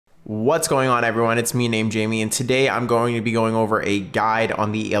What's going on, everyone? It's me, Namejamie, and today I'm going to be going over a guide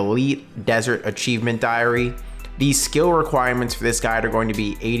on the Elite Desert Achievement Diary. The skill requirements for this guide are going to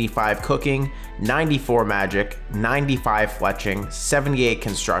be 85 cooking, 94 magic, 95 fletching, 78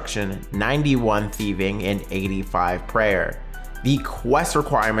 construction, 91 thieving, and 85 prayer. The quest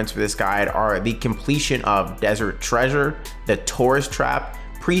requirements for this guide are the completion of Desert Treasure, the Tourist Trap,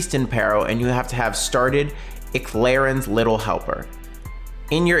 Priest in Peril, and you have to have started Iclaren's Little Helper.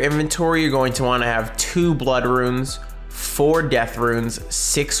 In your inventory, you're going to want to have 2 blood runes, 4 death runes,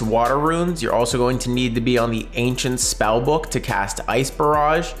 6 water runes. You're also going to need to be on the ancient spell book to cast Ice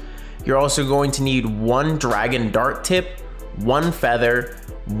Barrage. You're also going to need 1 dragon dart tip, 1 feather,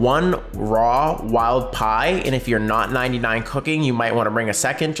 1 raw wild pie, and if you're not 99 cooking, you might want to bring a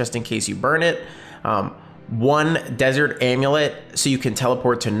second just in case you burn it. 1 desert amulet so you can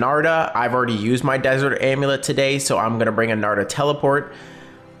teleport to Narda. I've already used my desert amulet today, so I'm going to bring a Narda teleport.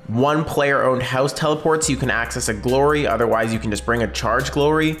 1 player owned house teleport so you can access a glory, otherwise you can just bring a charge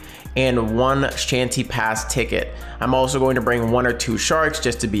glory, and 1 shanty pass ticket. I'm also going to bring 1 or 2 sharks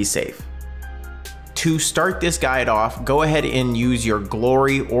just to be safe. To start this guide off, go ahead and use your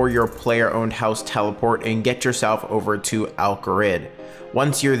glory or your player owned house teleport and get yourself over to Al-Qarid.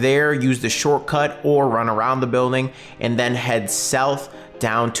 Once you're there, use the shortcut or run around the building and then head south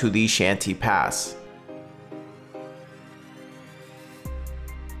down to the Shanty Pass.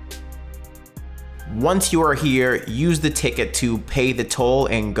 Once you are here, use the ticket to pay the toll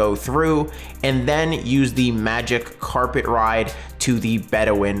and go through, and then use the magic carpet ride to the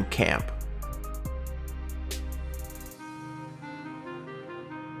Bedouin camp.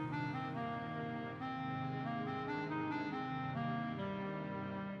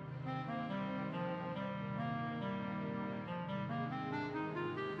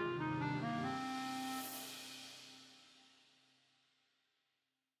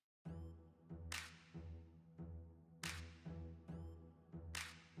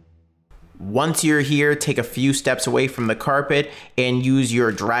 Once you're here, take a few steps away from the carpet and use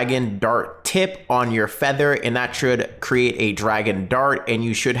your dragon dart tip on your feather, and that should create a dragon dart, and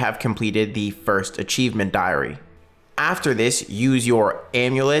you should have completed the first achievement diary. After this, use your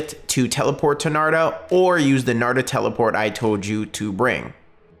amulet to teleport to Narda, or use the Narda teleport I told you to bring.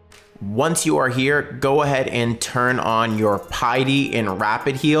 Once you are here, go ahead and turn on your piety and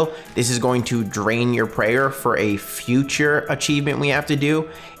rapid heal. This is going to drain your prayer for a future achievement we have to do.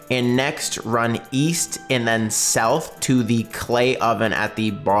 And next, run east and then south to the clay oven at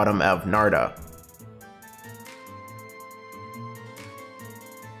the bottom of Narda.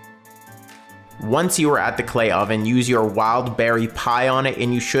 Once you are at the clay oven, use your wild berry pie on it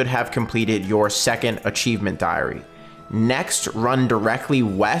and you should have completed your second achievement diary. Next, run directly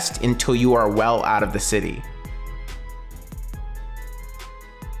west until you are well out of the city.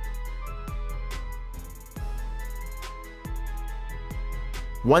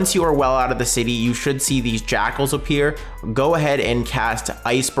 Once you are well out of the city, you should see these jackals appear. Go ahead and cast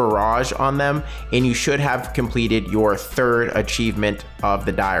Ice Barrage on them, and you should have completed your third achievement of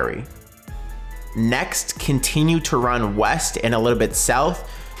the diary. Next, continue to run west and a little bit south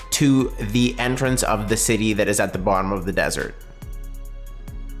to the entrance of the city that is at the bottom of the desert.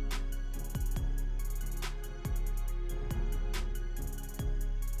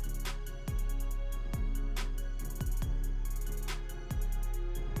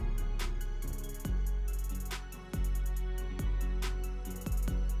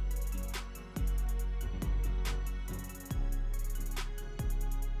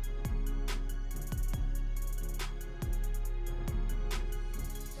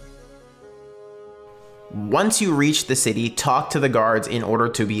 Once you reach the city, talk to the guards in order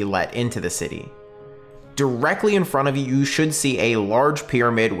to be let into the city. Directly in front of you, you should see a large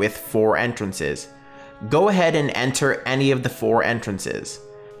pyramid with 4 entrances. Go ahead and enter any of the 4 entrances.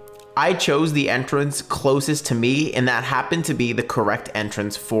 I chose the entrance closest to me, and that happened to be the correct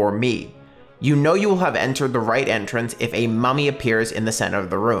entrance for me. You know you will have entered the right entrance if a mummy appears in the center of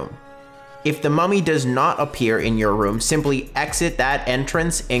the room. If the mummy does not appear in your room, simply exit that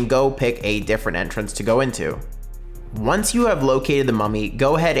entrance and go pick a different entrance to go into. Once you have located the mummy,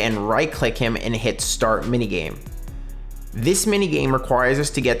 go ahead and right-click him and hit Start Minigame. This minigame requires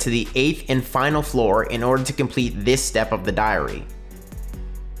us to get to the 8th and final floor in order to complete this step of the diary.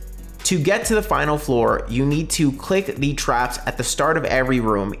 To get to the final floor, you need to click the traps at the start of every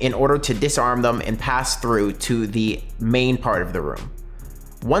room in order to disarm them and pass through to the main part of the room.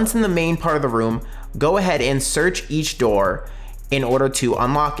 Once in the main part of the room, go ahead and search each door in order to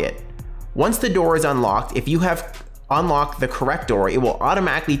unlock it. Once the door is unlocked, if you have unlocked the correct door, it will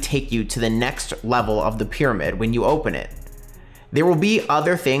automatically take you to the next level of the pyramid when you open it. There will be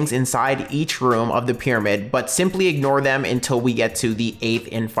other things inside each room of the pyramid, but simply ignore them until we get to the 8th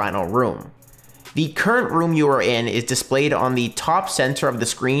and final room. The current room you are in is displayed on the top center of the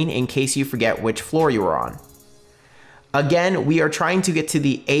screen in case you forget which floor you are on. Again, we are trying to get to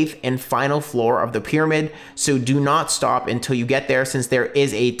the 8th and final floor of the pyramid, so do not stop until you get there since there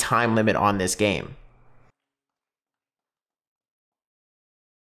is a time limit on this game.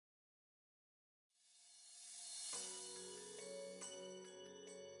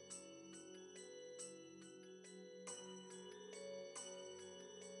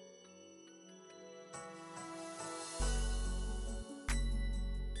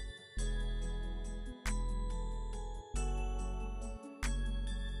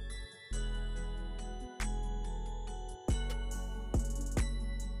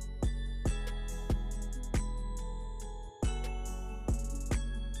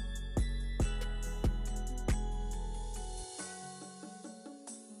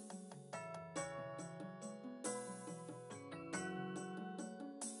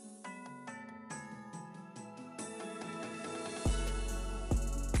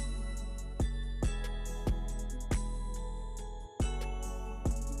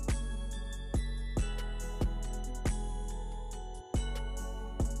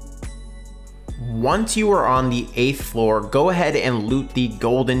 Once you are on the 8th floor, go ahead and loot the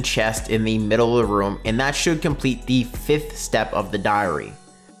golden chest in the middle of the room, and that should complete the 5th step of the diary.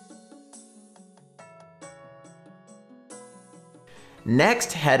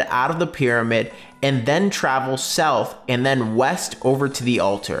 Next, head out of the pyramid and then travel south and then west over to the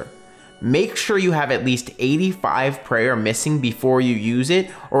altar. Make sure you have at least 85 prayer missing before you use it,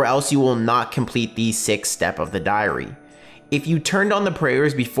 or else you will not complete the 6th step of the diary. If you turned on the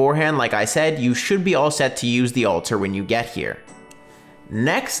prayers beforehand, like I said, you should be all set to use the altar when you get here.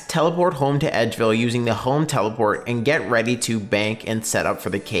 Next, teleport home to Edgeville using the home teleport and get ready to bank and set up for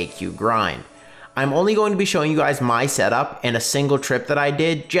the KQ grind. I'm only going to be showing you guys my setup and a single trip that I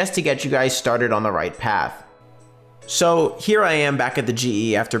did just to get you guys started on the right path. So here I am back at the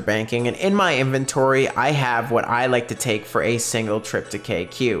GE after banking, and in my inventory I have what I like to take for a single trip to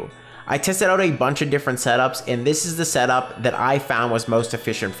KQ. I tested out a bunch of different setups, and this is the setup that I found was most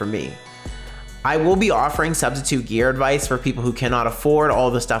efficient for me. I will be offering substitute gear advice for people who cannot afford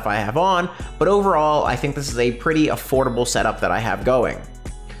all the stuff I have on, but overall I think this is a pretty affordable setup that I have going.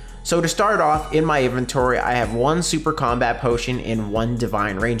 So to start off, in my inventory I have 1 super combat potion and 1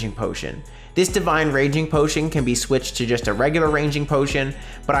 divine ranging potion. This divine ranging potion can be switched to just a regular ranging potion,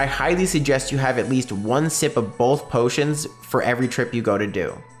 but I highly suggest you have at least 1 sip of both potions for every trip you go to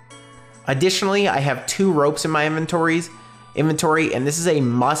do. Additionally, I have 2 ropes in my inventory, and this is a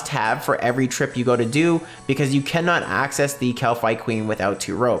must-have for every trip you go to do because you cannot access the Kelphite Queen without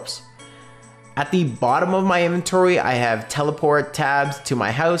 2 ropes. At the bottom of my inventory, I have teleport tabs to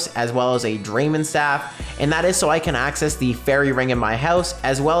my house as well as a Draymond staff, and that is so I can access the fairy ring in my house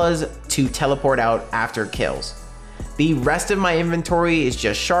as well as to teleport out after kills. The rest of my inventory is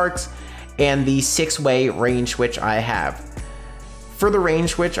just sharks and the 6-way range switch I have. For the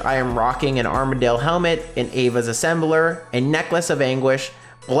range switch, I am rocking an Armadale helmet, an Ava's assembler, a necklace of anguish,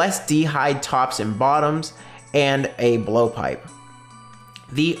 blessed D-hide tops and bottoms, and a blowpipe.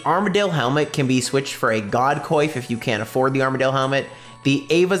 The Armadale helmet can be switched for a God Coif if you can't afford the Armadale helmet. The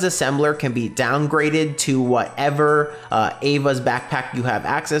Ava's assembler can be downgraded to whatever Ava's backpack you have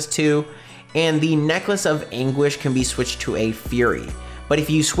access to, and the necklace of anguish can be switched to a Fury. But if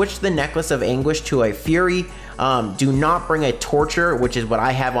you switch the necklace of anguish to a Fury, do not bring a torture, which is what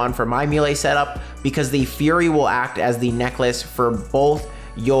I have on for my melee setup, because the Fury will act as the necklace for both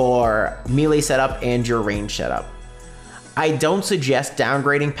your melee setup and your range setup. I don't suggest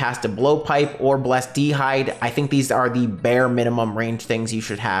downgrading past a blowpipe or blessed D-hide. I think these are the bare minimum range things you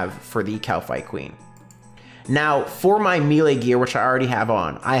should have for the Kelphite Queen. Now, for my melee gear, which I already have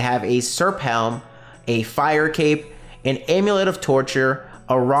on, I have a Serp Helm, a Fire Cape, an Amulet of Torture,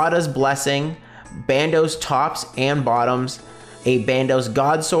 a Rada's Blessing, Bando's tops and bottoms, a Bando's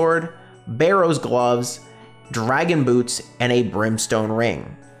Godsword, Barrow's gloves, Dragon boots, and a Brimstone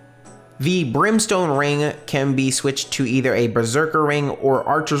ring. The Brimstone ring can be switched to either a Berserker ring or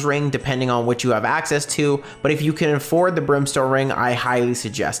Archer's ring depending on what you have access to, but if you can afford the Brimstone ring, I highly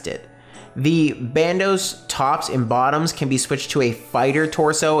suggest it. The Bando's tops and bottoms can be switched to a Fighter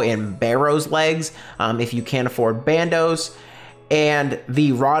torso and Barrow's legs if you can't afford Bando's. And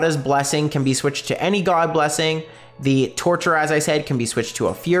the Rada's Blessing can be switched to any God Blessing. The Torture, as I said, can be switched to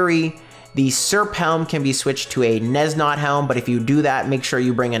a Fury. The Serp Helm can be switched to a Nesnot Helm, but if you do that, make sure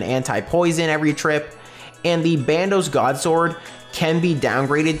you bring an anti-poison every trip. And the Bando's Godsword can be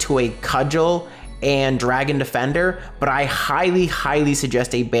downgraded to a Cudgel and Dragon Defender, but I highly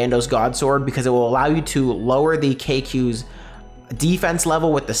suggest a Bandos Godsword because it will allow you to lower the KQ's defense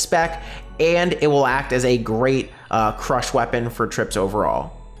level with the spec, and it will act as a great crush weapon for trips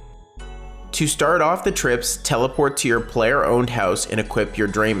overall. To start off the trips, teleport to your player-owned house and equip your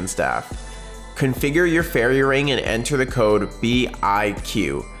Draymond Staff. Configure your fairy ring and enter the code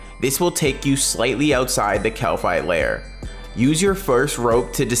BIQ. This will take you slightly outside the Calphite layer. Use your first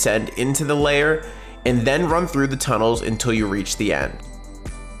rope to descend into the layer and then run through the tunnels until you reach the end.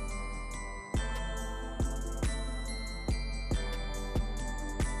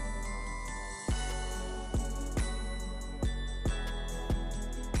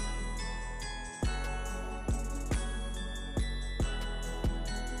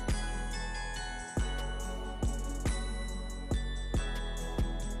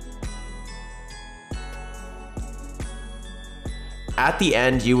 At the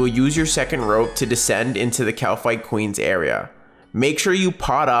end, you will use your second rope to descend into the Calphite Queen's area. Make sure you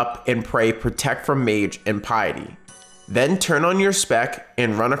pot up and pray Protect from Mage and Piety. Then turn on your spec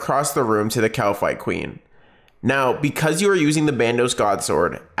and run across the room to the Calphite Queen. Now, because you are using the Bandos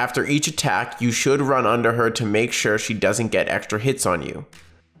Godsword, after each attack you should run under her to make sure she doesn't get extra hits on you.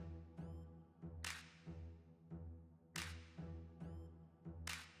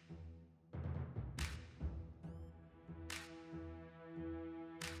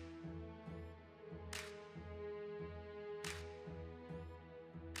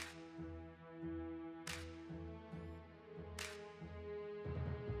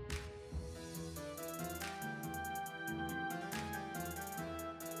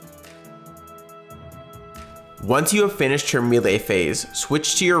 Once you have finished your melee phase,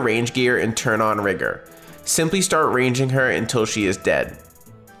 switch to your range gear and turn on Rigor. Simply start ranging her until she is dead.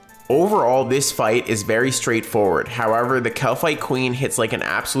 Overall, this fight is very straightforward, however the Calphite Queen hits like an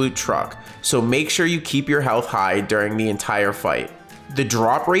absolute truck, so make sure you keep your health high during the entire fight. The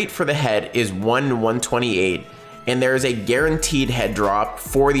drop rate for the head is 1 in 128, and there is a guaranteed head drop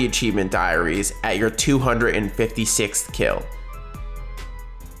for the achievement diaries at your 256th kill.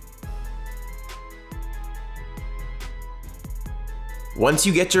 Once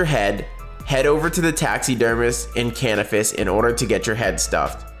you get your head, head over to the taxidermist in Canifis in order to get your head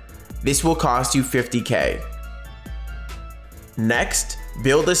stuffed. This will cost you 50k. Next,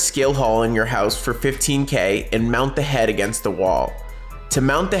 build a skill hall in your house for 15k and mount the head against the wall. To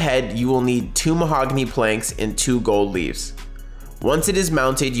mount the head, you will need 2 mahogany planks and 2 gold leaves. Once it is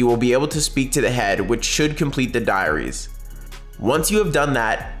mounted, you will be able to speak to the head, which should complete the diaries. Once you have done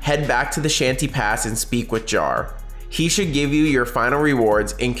that, head back to the Shanty Pass and speak with Jar. He should give you your final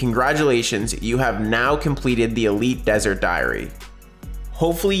rewards, and congratulations, you have now completed the Elite Desert Diary.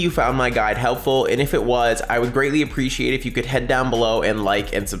 Hopefully you found my guide helpful, and if it was, I would greatly appreciate if you could head down below and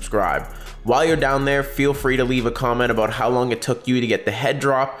like and subscribe. While you're down there, feel free to leave a comment about how long it took you to get the head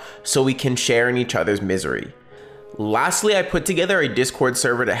drop so we can share in each other's misery. Lastly, I put together a Discord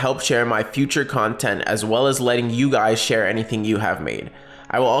server to help share my future content as well as letting you guys share anything you have made.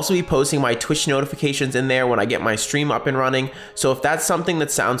 I will also be posting my Twitch notifications in there when I get my stream up and running, so if that's something that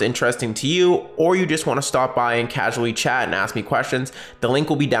sounds interesting to you, or you just want to stop by and casually chat and ask me questions, the link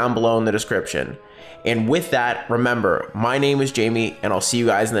will be down below in the description. And with that, remember, my name is Jamie, and I'll see you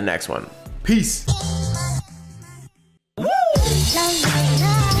guys in the next one. Peace!